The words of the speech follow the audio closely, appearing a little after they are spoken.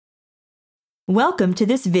Welcome to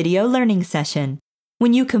this video learning session.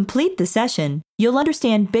 When you complete the session, you'll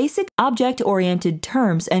understand basic object-oriented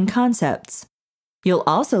terms and concepts. You'll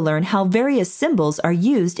also learn how various symbols are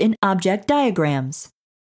used in object diagrams.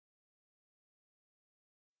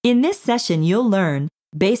 In this session, you'll learn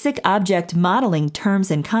basic object modeling terms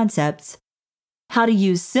and concepts, how to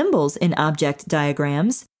use symbols in object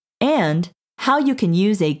diagrams, and how you can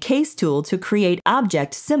use a case tool to create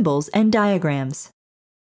object symbols and diagrams.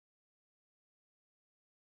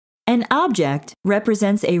 An object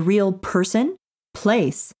represents a real person,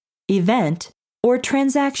 place, event, or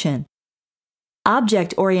transaction.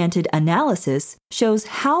 Object-oriented analysis shows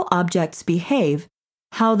how objects behave,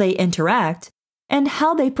 how they interact, and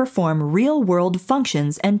how they perform real-world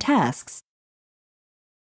functions and tasks.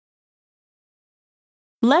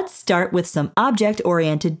 Let's start with some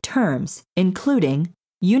object-oriented terms, including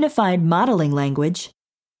unified modeling language,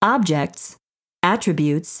 objects,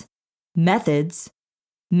 attributes, methods,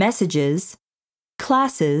 messages,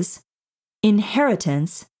 classes,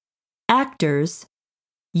 inheritance, actors,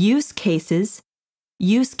 use cases,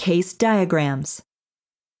 use case diagrams.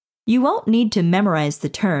 You won't need to memorize the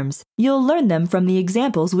terms, you'll learn them from the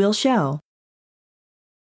examples we'll show.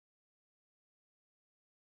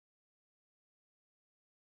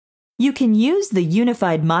 You can use the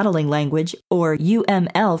Unified Modeling Language, or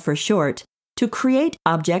UML for short, to create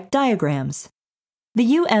object diagrams. The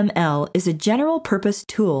UML is a general-purpose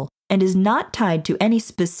tool and is not tied to any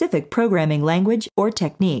specific programming language or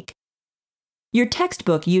technique. Your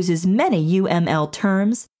textbook uses many UML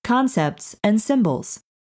terms, concepts, and symbols.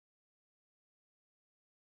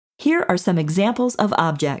 Here are some examples of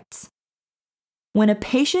objects. When a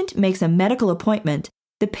patient makes a medical appointment,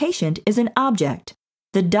 the patient is an object,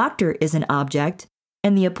 the doctor is an object,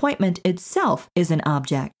 and the appointment itself is an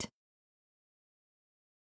object.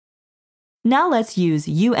 Now let's use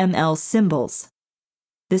UML symbols.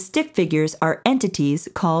 The stick figures are entities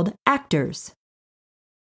called actors.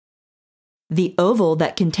 The oval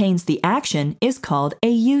that contains the action is called a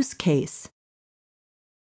use case.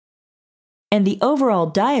 And the overall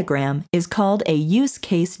diagram is called a use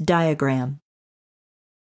case diagram.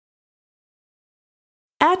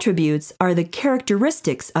 Attributes are the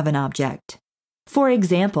characteristics of an object. For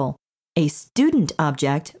example, a student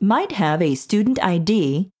object might have a student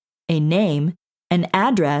ID, a name, an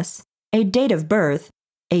address, a date of birth,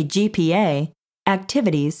 a GPA,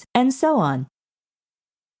 activities, and so on.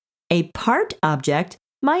 A part object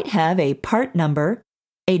might have a part number,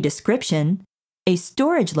 a description, a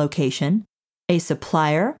storage location, a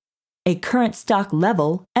supplier, a current stock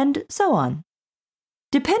level, and so on.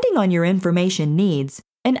 Depending on your information needs,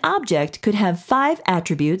 an object could have 5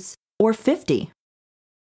 attributes or 50.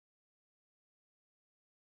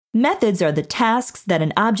 Methods are the tasks that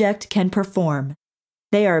an object can perform.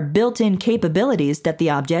 They are built-in capabilities that the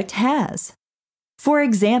object has. For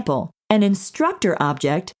example, an instructor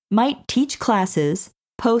object might teach classes,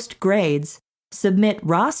 post grades, submit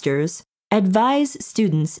rosters, advise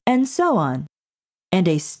students, and so on. And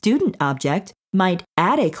a student object might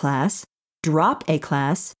add a class, drop a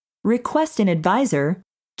class, request an advisor,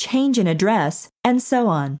 change an address, and so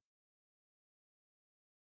on.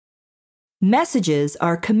 Messages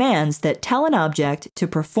are commands that tell an object to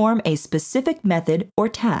perform a specific method or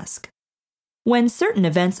task. When certain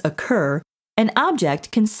events occur, an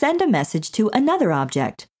object can send a message to another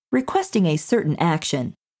object, requesting a certain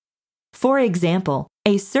action. For example,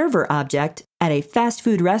 a server object at a fast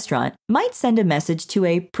food restaurant might send a message to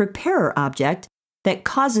a preparer object that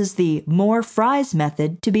causes the more fries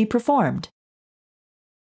method to be performed.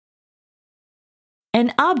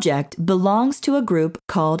 An object belongs to a group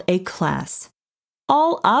called a class.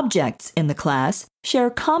 All objects in the class share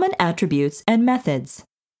common attributes and methods.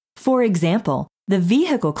 For example, the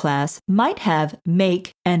vehicle class might have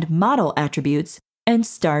make and model attributes and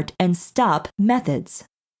start and stop methods.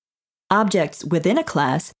 Objects within a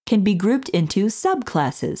class can be grouped into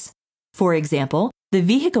subclasses. For example, the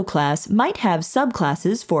vehicle class might have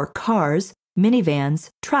subclasses for cars, minivans,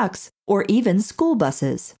 trucks, or even school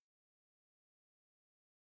buses.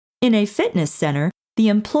 In a fitness center, the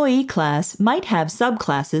employee class might have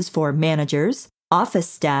subclasses for managers, office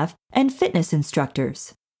staff, and fitness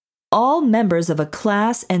instructors. All members of a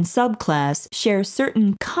class and subclass share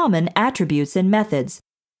certain common attributes and methods,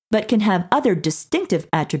 but can have other distinctive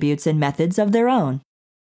attributes and methods of their own.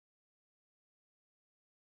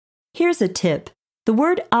 Here's a tip. The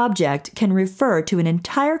word object can refer to an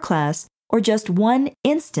entire class or just one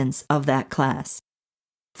instance of that class.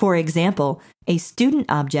 For example, a student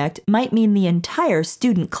object might mean the entire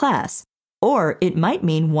student class, or it might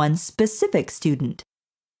mean one specific student.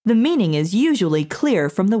 The meaning is usually clear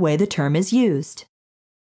from the way the term is used.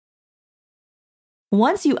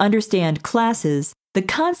 Once you understand classes, the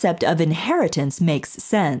concept of inheritance makes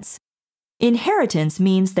sense. Inheritance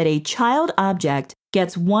means that a child object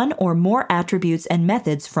gets one or more attributes and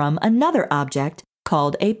methods from another object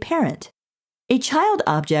called a parent. A child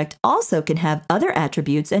object also can have other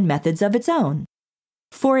attributes and methods of its own.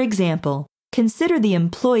 For example, consider the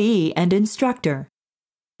employee and instructor.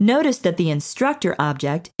 Notice that the instructor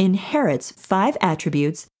object inherits 5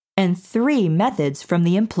 attributes and 3 methods from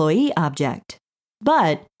the employee object,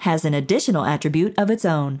 but has an additional attribute of its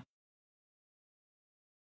own.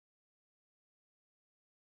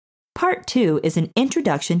 Part 2 is an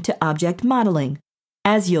introduction to object modeling.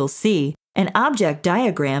 As you'll see, an object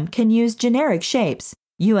diagram can use generic shapes,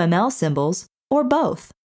 UML symbols, or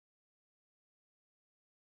both.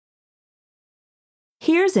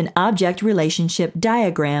 Here's an object relationship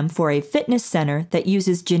diagram for a fitness center that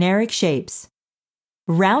uses generic shapes.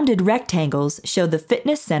 Rounded rectangles show the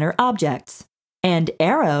fitness center objects, and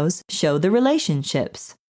arrows show the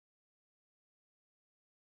relationships.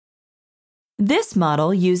 This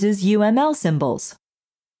model uses UML symbols.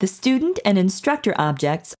 The student and instructor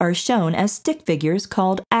objects are shown as stick figures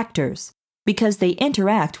called actors because they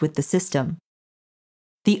interact with the system.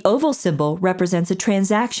 The oval symbol represents a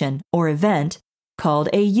transaction or event called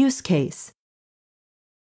a use case.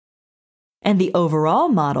 And the overall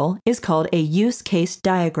model is called a use case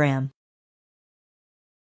diagram.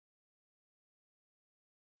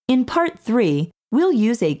 In Part 3, we'll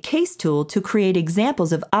use a case tool to create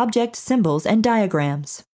examples of object symbols and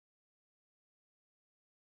diagrams.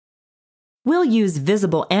 We'll use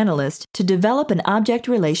Visible Analyst to develop an object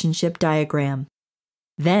relationship diagram.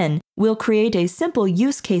 Then, we'll create a simple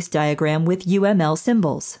use case diagram with UML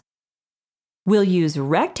symbols. We'll use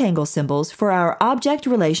rectangle symbols for our object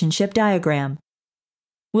relationship diagram.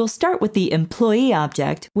 We'll start with the employee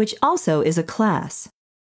object, which also is a class.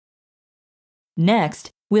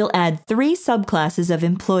 Next, we'll add 3 subclasses of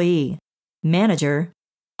employee: manager,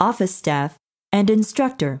 office staff, and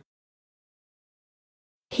instructor.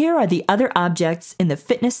 Here are the other objects in the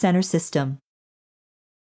fitness center system.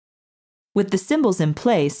 With the symbols in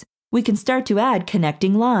place, we can start to add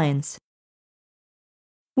connecting lines.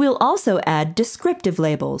 We'll also add descriptive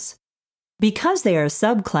labels. Because they are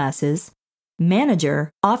subclasses, manager,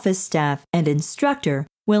 office staff, and instructor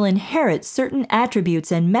will inherit certain attributes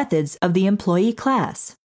and methods of the employee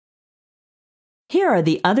class. Here are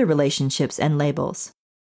the other relationships and labels.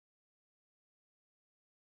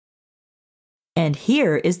 And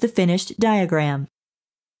here is the finished diagram.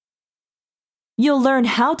 You'll learn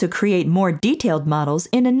how to create more detailed models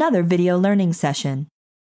in another video learning session.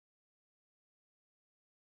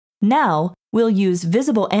 Now, we'll use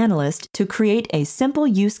Visible Analyst to create a simple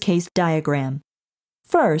use case diagram.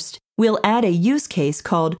 First, we'll add a use case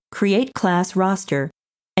called Create Class Roster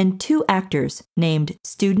and 2 actors named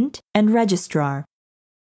Student and Registrar.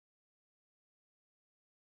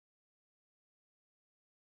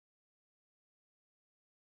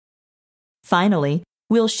 Finally,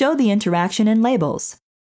 we'll show the interaction and labels.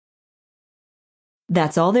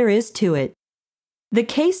 That's all there is to it. The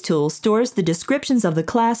case tool stores the descriptions of the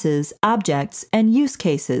classes, objects, and use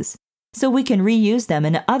cases, so we can reuse them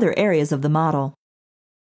in other areas of the model.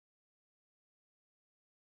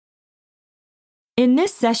 In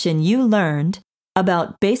this session, you learned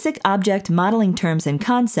about basic object modeling terms and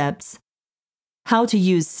concepts, how to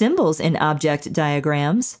use symbols in object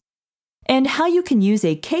diagrams, and how you can use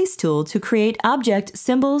a case tool to create object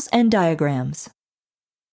symbols and diagrams.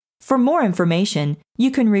 For more information,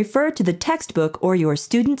 you can refer to the textbook or your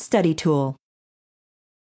student study tool.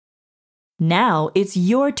 Now it's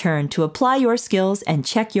your turn to apply your skills and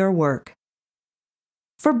check your work.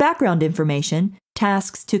 For background information,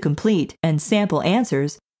 tasks to complete, and sample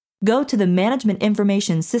answers, go to the Management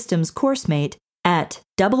Information Systems CourseMate at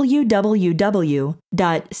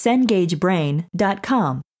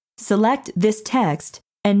www.cengagebrain.com. Select this text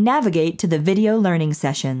and navigate to the video learning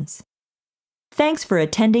sessions. Thanks for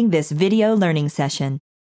attending this video learning session.